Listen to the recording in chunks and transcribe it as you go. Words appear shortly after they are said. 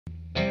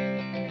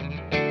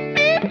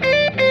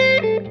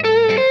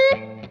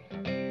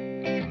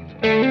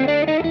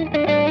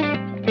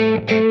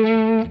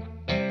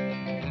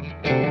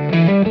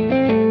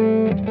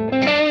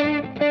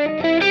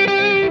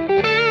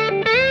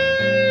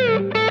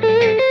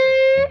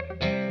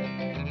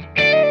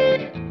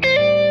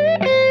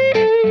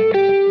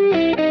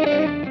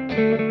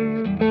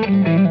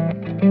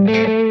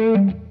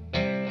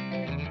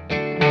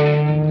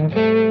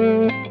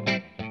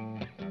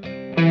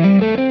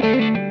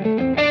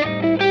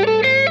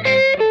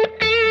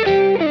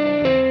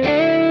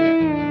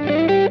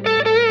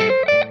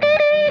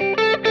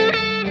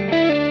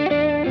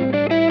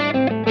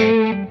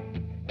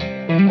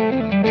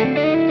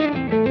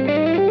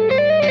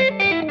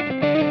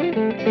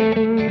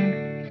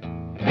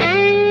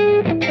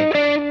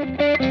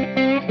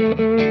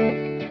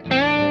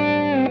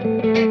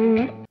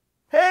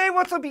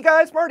you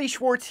guys, Marty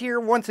Schwartz here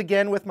once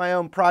again with my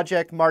own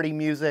project, Marty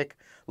Music.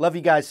 Love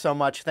you guys so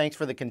much. Thanks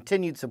for the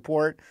continued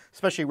support,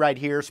 especially right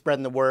here,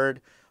 spreading the word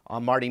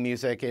on Marty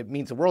Music. It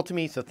means the world to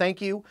me, so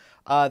thank you.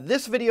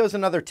 This video is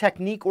another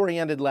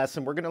technique-oriented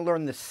lesson. We're going to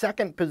learn the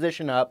second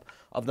position up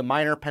of the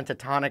minor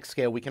pentatonic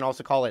scale. We can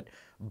also call it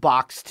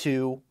box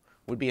 2.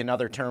 Would be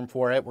another term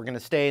for it. We're going to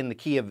stay in the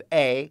key of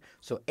A,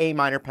 so A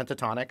minor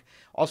pentatonic.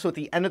 Also at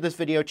the end of this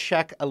video,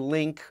 check a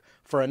link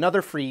for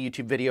another free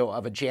YouTube video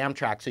of a jam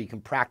track so you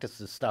can practice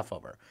this stuff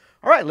over.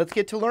 All right, let's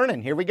get to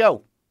learning. Here we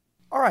go.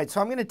 All right,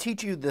 so I'm going to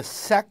teach you the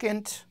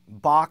second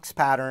box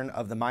pattern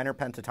of the minor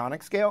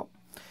pentatonic scale.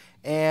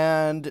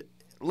 And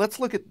let's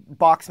look at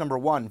box number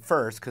 1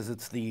 first, because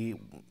it's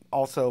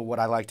also what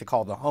I like to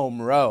call the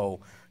home row,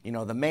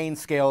 the main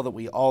scale that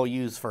we all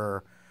use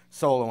for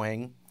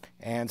soloing.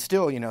 And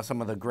still, some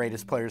of the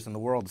greatest players in the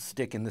world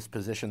stick in this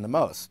position the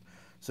most.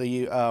 So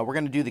we're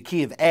going to do the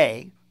key of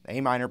A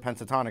minor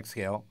pentatonic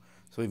scale.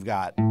 So we've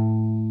got,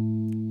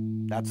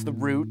 that's the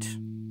root,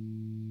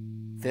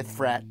 5th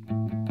fret.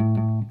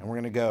 And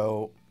we're going to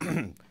go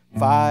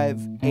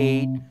 5,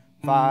 8,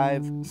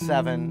 5,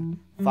 7,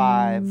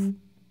 5,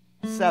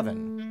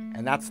 7.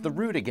 And that's the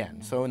root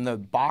again. So in the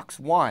box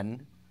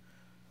 1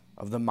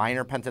 of the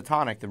minor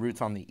pentatonic, the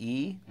root's on the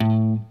E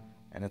and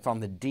it's on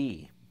the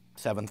D.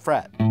 7th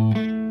fret.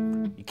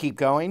 You keep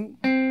going.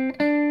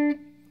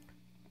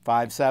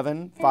 5,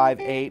 7, 5,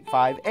 8,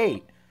 5,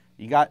 8.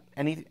 You got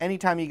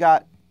anytime you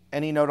got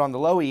any note on the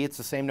low E, it's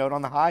the same note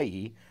on the high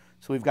E.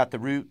 So we've got the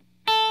root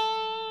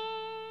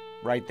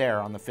right there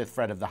on the 5th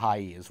fret of the high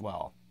E as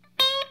well.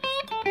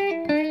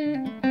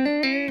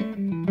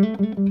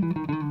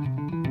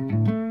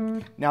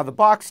 Now the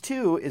box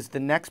 2 is the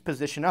next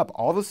position up.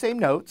 All the same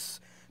notes,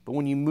 but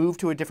when you move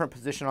to a different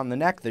position on the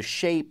neck, the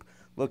shape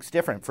looks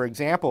different. For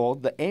example,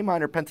 the A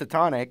minor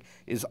pentatonic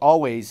is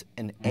always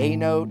an A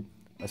note,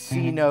 a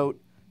C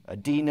note, a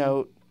D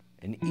note,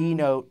 an E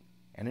note,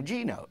 and a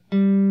G note.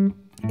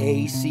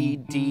 A, C,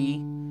 D,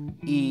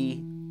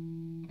 E,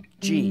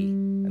 G.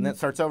 And then it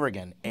starts over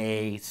again.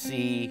 A,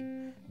 C,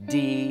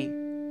 D,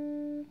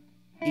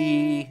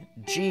 E,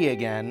 G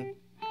again.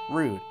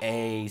 Root.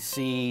 A,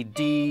 C,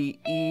 D,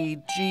 E,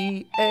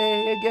 G,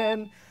 A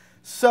again.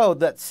 So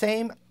that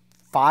same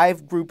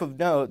 5 group of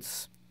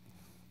notes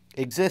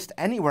exist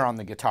anywhere on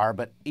the guitar,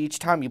 but each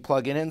time you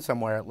plug it in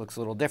somewhere, it looks a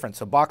little different.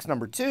 So box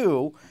number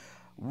 2,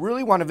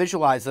 really want to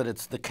visualize that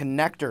it's the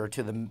connector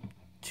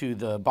to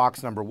the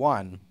box number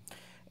 1,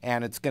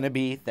 and it's going to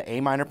be the A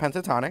minor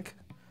pentatonic.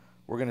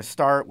 We're going to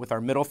start with our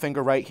middle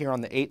finger right here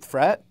on the 8th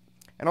fret,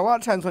 and a lot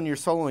of times when you're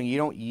soloing, you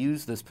don't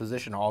use this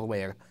position all the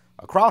way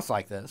across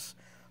like this,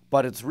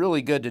 but it's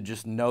really good to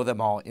just know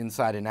them all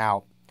inside and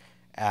out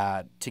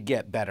to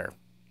get better.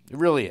 It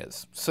really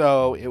is.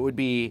 So it would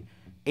be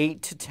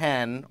 8 to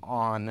 10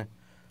 on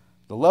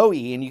the low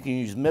E, and you can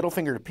use middle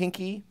finger to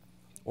pinky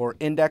or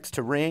index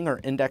to ring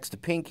or index to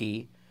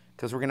pinky,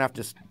 because we're going to have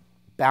to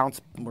bounce,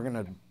 we're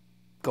going to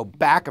go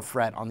back a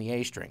fret on the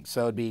A string.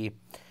 So it'd be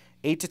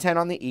 8 to 10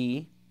 on the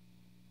E.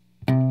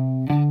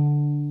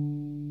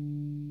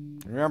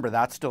 Remember,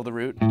 that's still the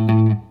root.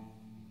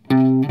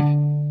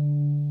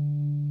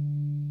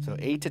 So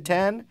 8 to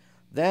 10,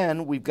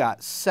 then we've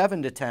got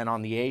 7 to 10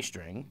 on the A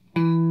string.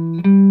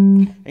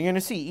 And you're going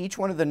to see each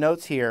one of the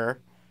notes here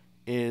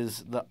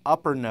is the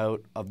upper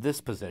note of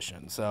this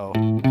position. So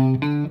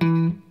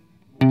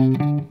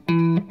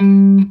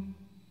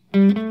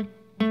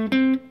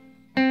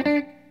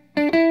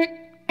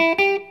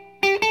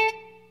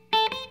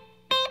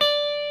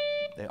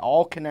they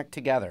all connect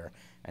together,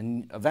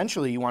 and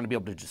eventually you want to be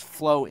able to just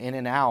flow in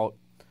and out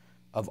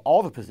of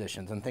all the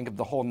positions and think of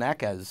the whole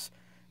neck as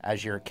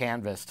your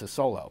canvas to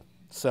solo.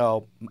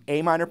 So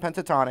A minor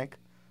pentatonic,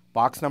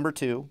 box number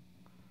 2,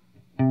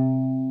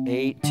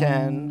 8,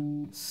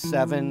 10,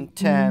 7,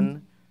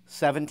 10,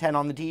 7, 10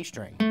 on the D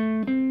string.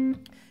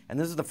 And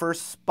this is the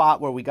first spot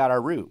where we got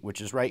our root,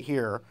 which is right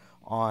here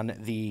on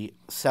the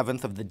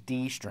 7th of the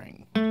D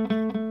string.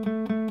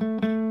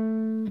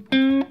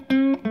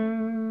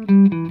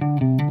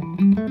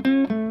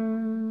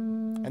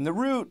 And the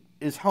root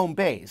is home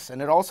bass,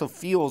 and it also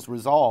feels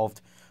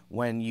resolved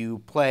when you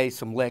play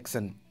some licks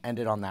and end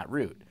it on that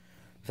root.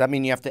 Does that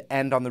mean you have to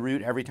end on the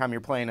root every time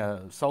you're playing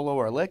a solo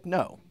or a lick?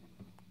 No.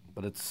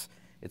 But it's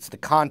the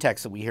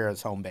context that we hear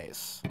as home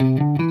bass.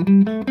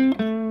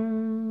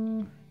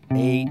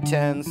 8,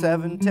 10,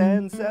 7,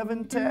 10,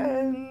 7,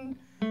 10.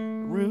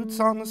 Roots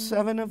on the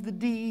 7 of the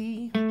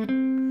D.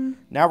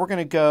 Now we're going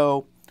to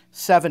go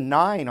 7,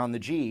 9 on the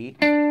G.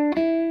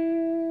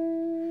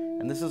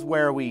 And this is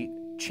where we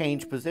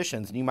change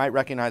positions. And you might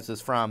recognize this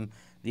from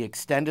the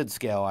extended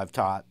scale I've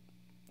taught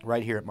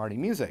right here at Marty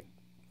Music.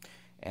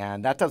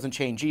 And that doesn't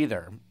change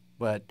either.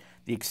 But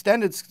the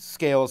extended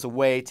scale is a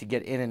way to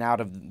get in and out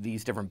of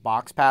these different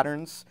box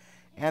patterns.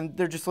 And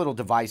they're just little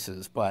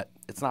devices, but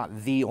it's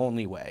not the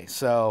only way.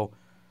 So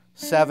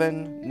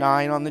 7,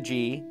 9 on the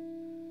G,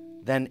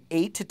 then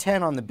 8 to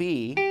 10 on the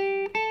B,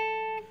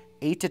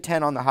 8 to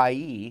 10 on the high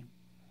E.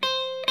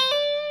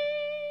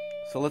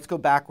 So let's go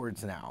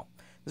backwards now.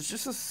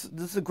 This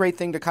is a great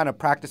thing to kind of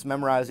practice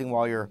memorizing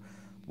while you're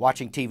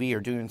watching TV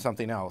or doing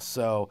something else.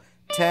 So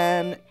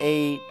 10,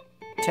 8,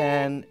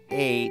 10,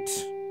 8,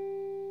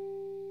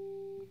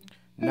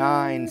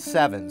 9,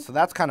 7. So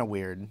that's kind of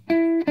weird.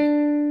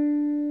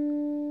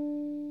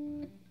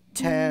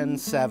 10,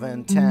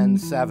 7, 10,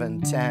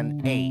 7,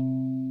 10, 8.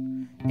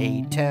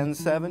 8, 10,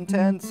 7,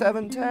 10,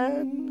 7,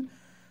 10,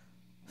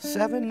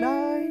 7,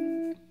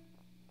 9.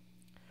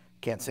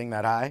 Can't sing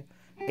that high.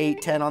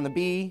 8, 10 on the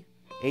B,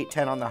 8,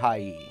 10 on the high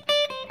E.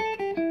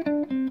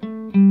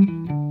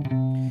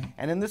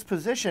 And in this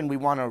position,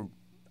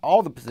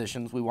 all the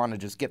positions, we want to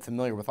just get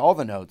familiar with all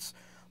the notes,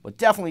 but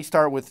definitely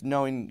start with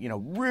knowing,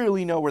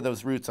 really know where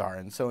those roots are.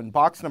 And so in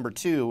box number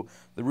 2,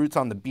 the root's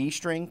on the B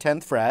string,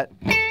 10th fret.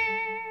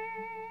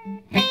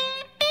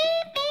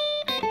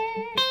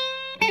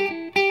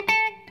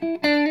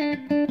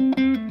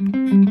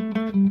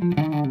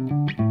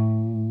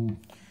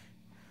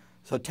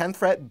 So 10th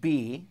fret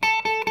B.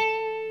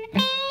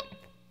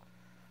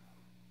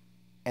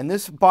 And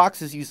this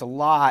box is used a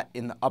lot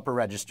in the upper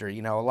register.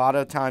 A lot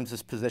of times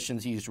this position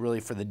is used really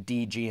for the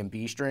D, G, and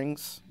B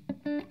strings.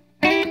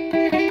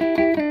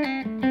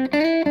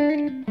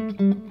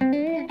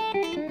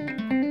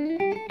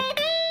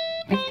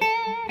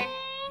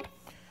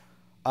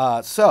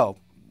 So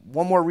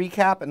one more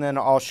recap, and then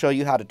I'll show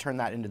you how to turn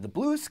that into the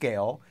blues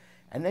scale.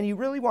 And then you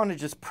really want to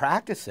just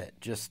practice it,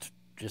 just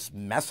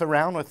mess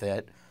around with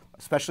it,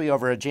 especially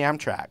over a jam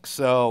track.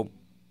 So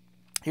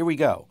here we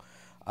go.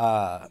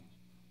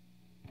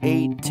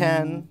 8,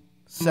 10,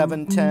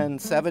 7, 10,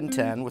 7,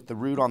 10 with the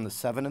root on the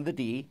 7 of the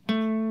D.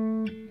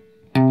 You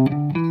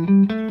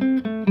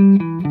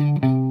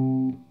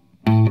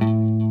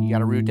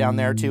got a root down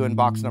there too in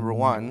box number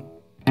 1.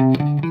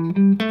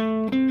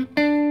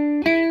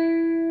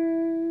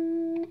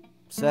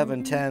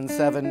 7, 10,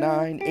 7,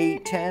 9,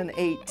 8, 10,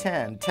 8,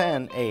 10,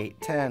 10,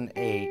 8, 10,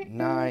 8,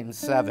 9,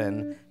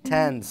 7,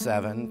 10,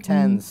 7,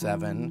 10,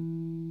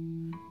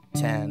 7,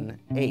 10,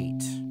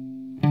 8.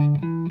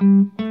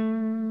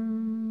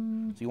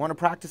 So you want to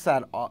practice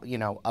that,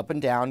 up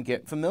and down,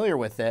 get familiar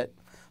with it.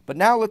 But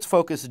now let's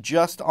focus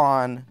just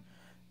on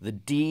the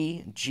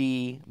D,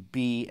 G,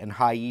 B, and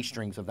high E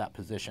strings of that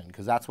position,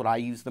 because that's what I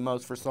use the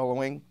most for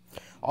soloing.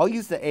 I'll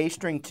use the A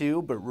string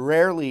too, but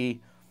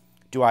rarely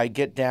do I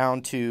get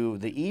down to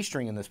the E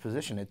string in this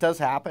position. It does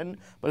happen,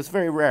 but it's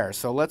very rare.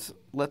 So let's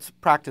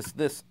practice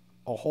this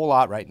a whole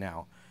lot right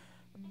now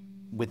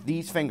with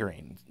these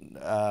fingering,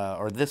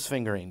 or this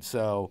fingering.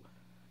 So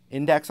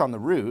index on the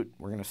root,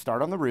 we're going to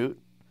start on the root,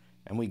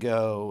 and we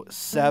go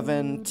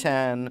 7,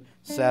 10,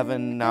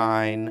 7,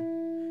 9,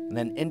 and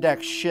then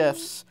index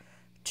shifts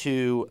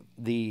to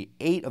the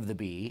 8 of the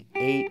B,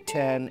 8,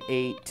 10,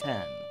 8,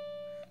 10,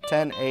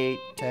 10, 8,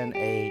 10,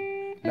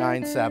 8,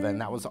 9, 7.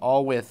 That was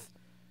all with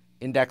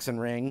index and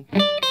ring,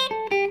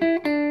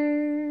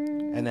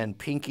 and then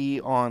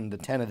pinky on the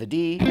 10 of the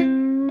D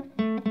to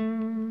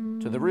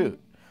the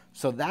root.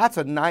 So that's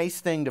a nice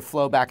thing to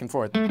flow back and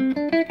forth.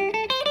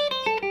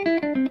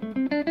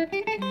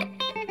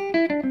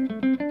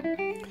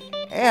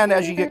 And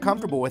as you get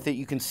comfortable with it,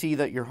 you can see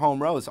that your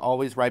home row is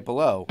always right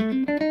below.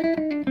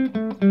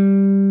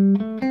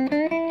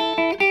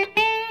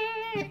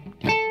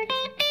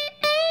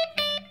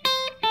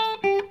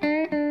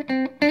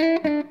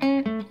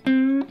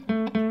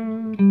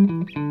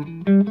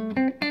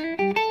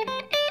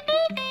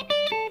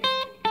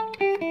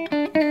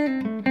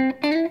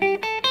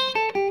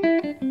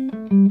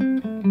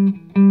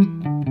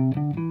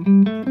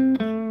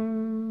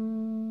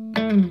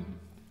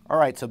 All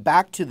right, so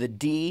back to the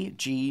D,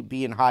 G,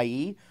 B, and high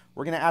E.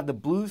 We're going to add the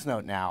blues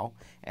note now,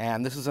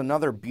 and this is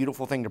another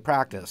beautiful thing to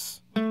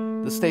practice.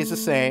 This stays the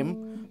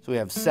same, so we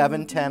have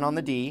 7, 10 on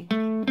the D,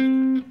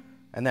 and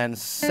then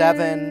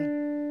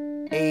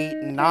 7,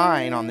 8,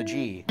 9 on the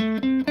G.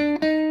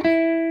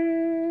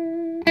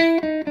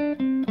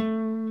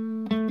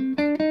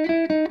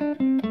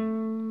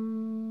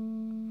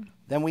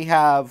 Then we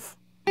have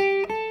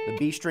the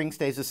B string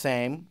stays the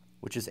same,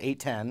 which is 8,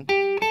 10.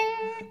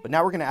 But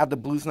now we're going to add the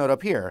blues note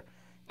up here.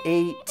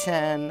 8,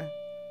 10,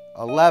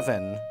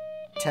 11,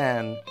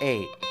 10,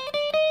 8.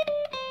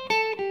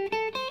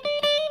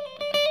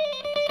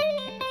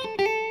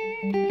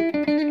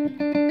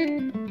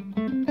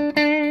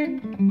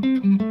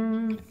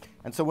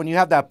 And so when you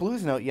have that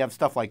blues note, you have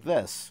stuff like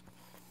this.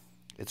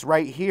 It's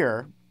right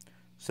here.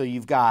 So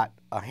you've got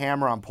a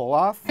hammer on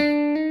pull-off.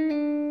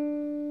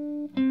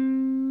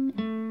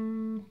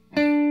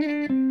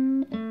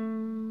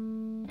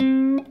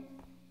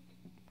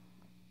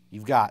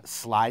 You've got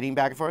sliding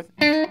back and forth.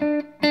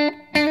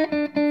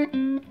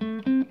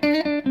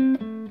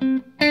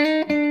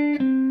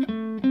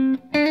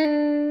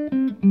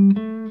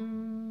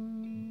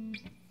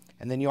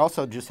 And then you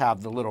also just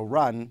have the little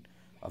run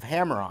of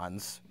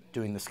hammer-ons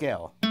doing the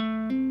scale.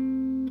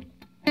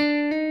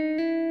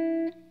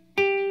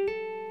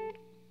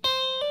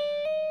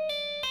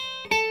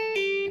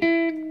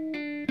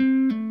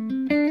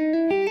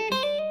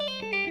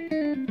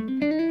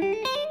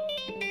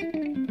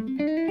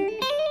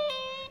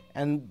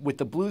 And with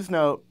the blues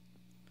note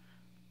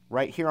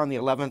right here on the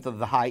 11th of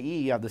the high E,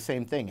 you have the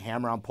same thing,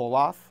 hammer on pull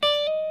off.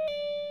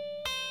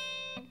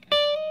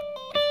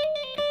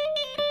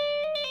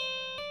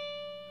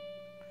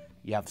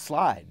 You have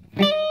slide.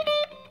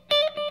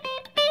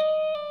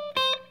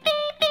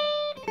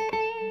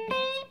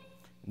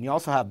 And you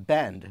also have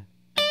bend.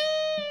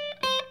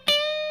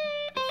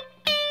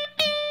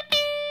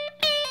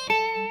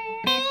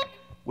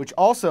 Which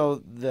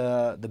also,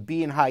 the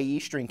B and high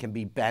E string can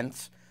be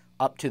bent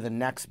up to the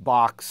next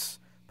box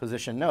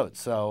position note.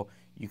 So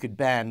you could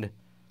bend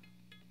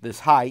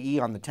this high E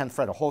on the 10th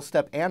fret a whole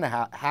step and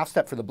a half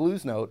step for the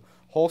blues note,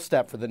 whole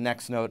step for the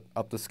next note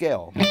up the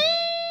scale.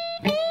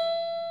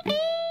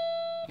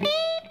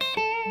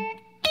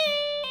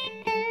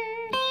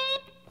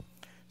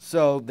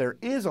 So there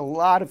is a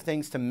lot of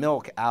things to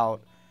milk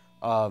out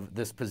of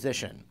this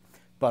position.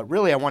 But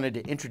really I wanted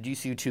to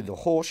introduce you to the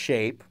whole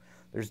shape.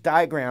 There's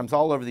diagrams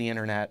all over the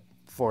internet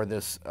for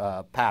this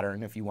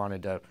pattern. If you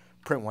wanted to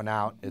print one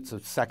out, it's a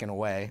second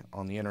away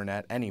on the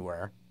internet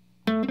anywhere.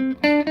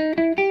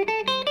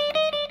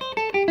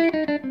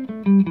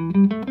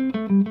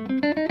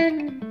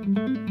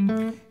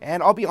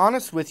 And I'll be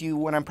honest with you,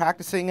 when I'm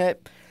practicing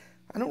it,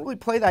 I don't really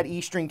play that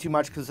E string too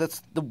much because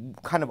that's the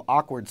kind of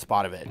awkward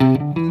spot of it.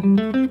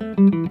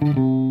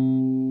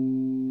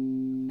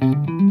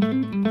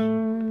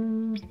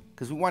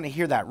 Because we want to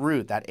hear that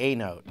root, that A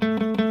note.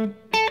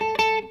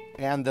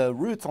 And the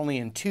root's only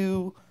in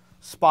 2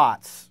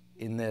 spots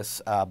in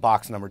this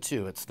box number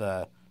 2. It's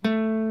the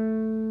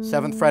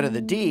 7th fret of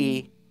the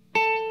D,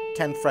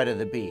 10th fret of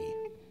the B.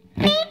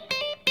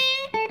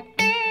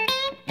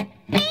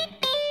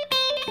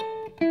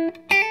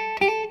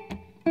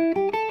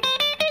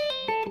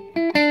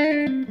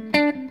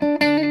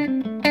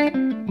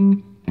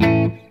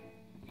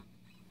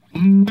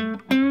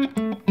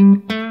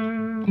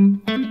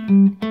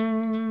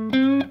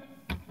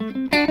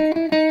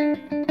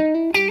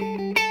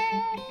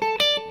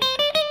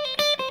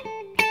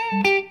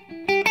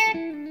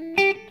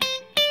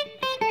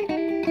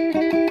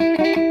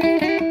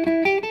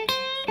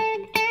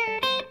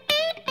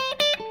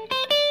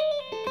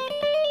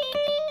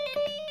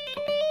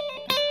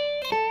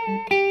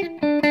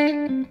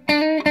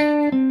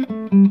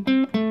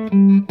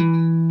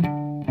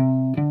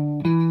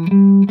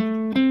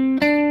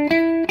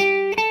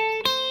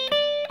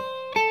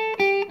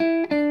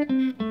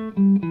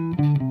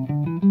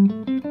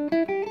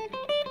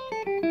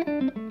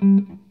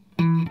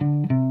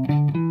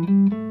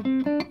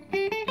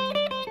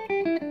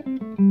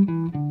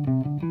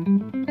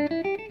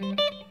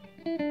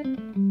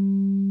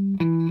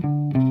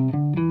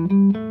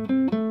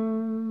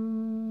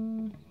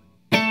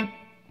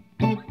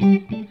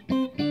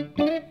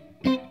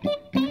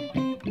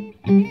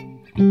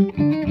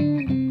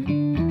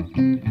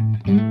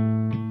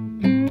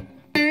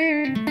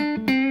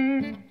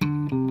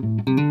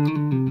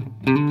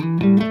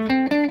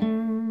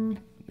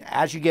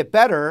 As you get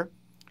better,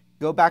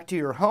 go back to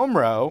your home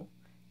row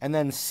and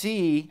then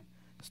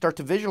start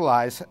to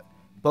visualize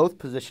both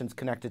positions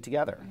connected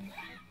together.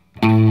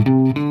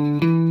 And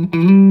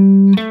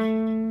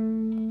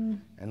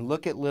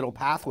look at little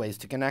pathways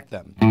to connect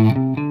them.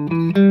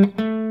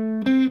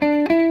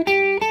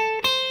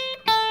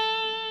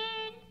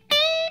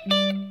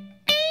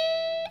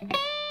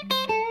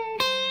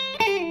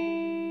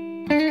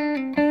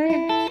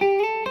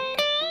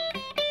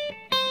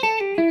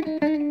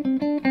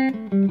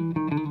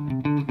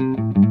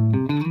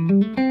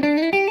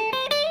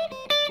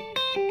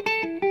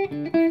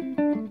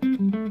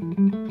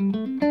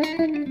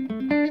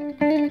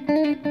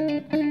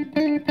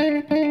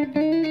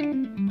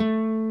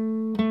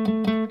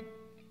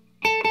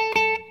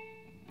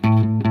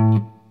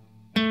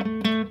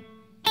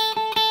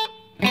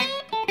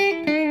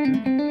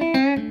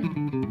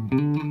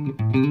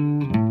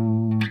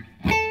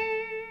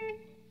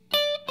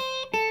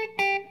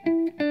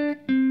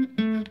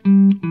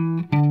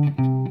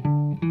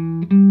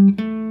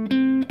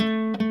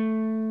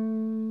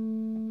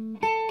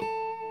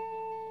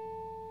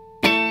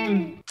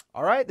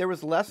 All right, there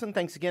was the lesson.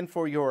 Thanks again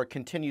for your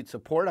continued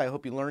support. I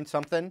hope you learned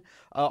something.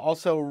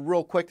 Also,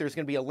 real quick, there's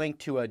going to be a link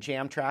to a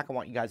jam track I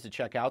want you guys to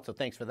check out, so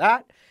thanks for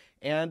that.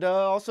 And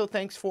also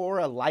thanks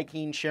for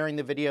liking, sharing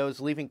the videos,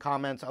 leaving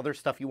comments, other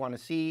stuff you want to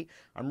see.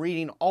 I'm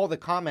reading all the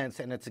comments,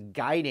 and it's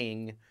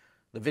guiding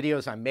the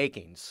videos I'm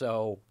making.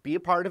 So be a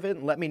part of it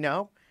and let me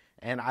know,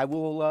 and I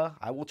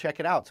will check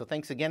it out. So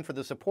thanks again for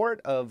the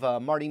support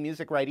of Marty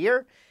Music right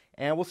here,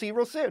 and we'll see you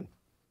real soon.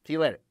 See you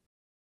later.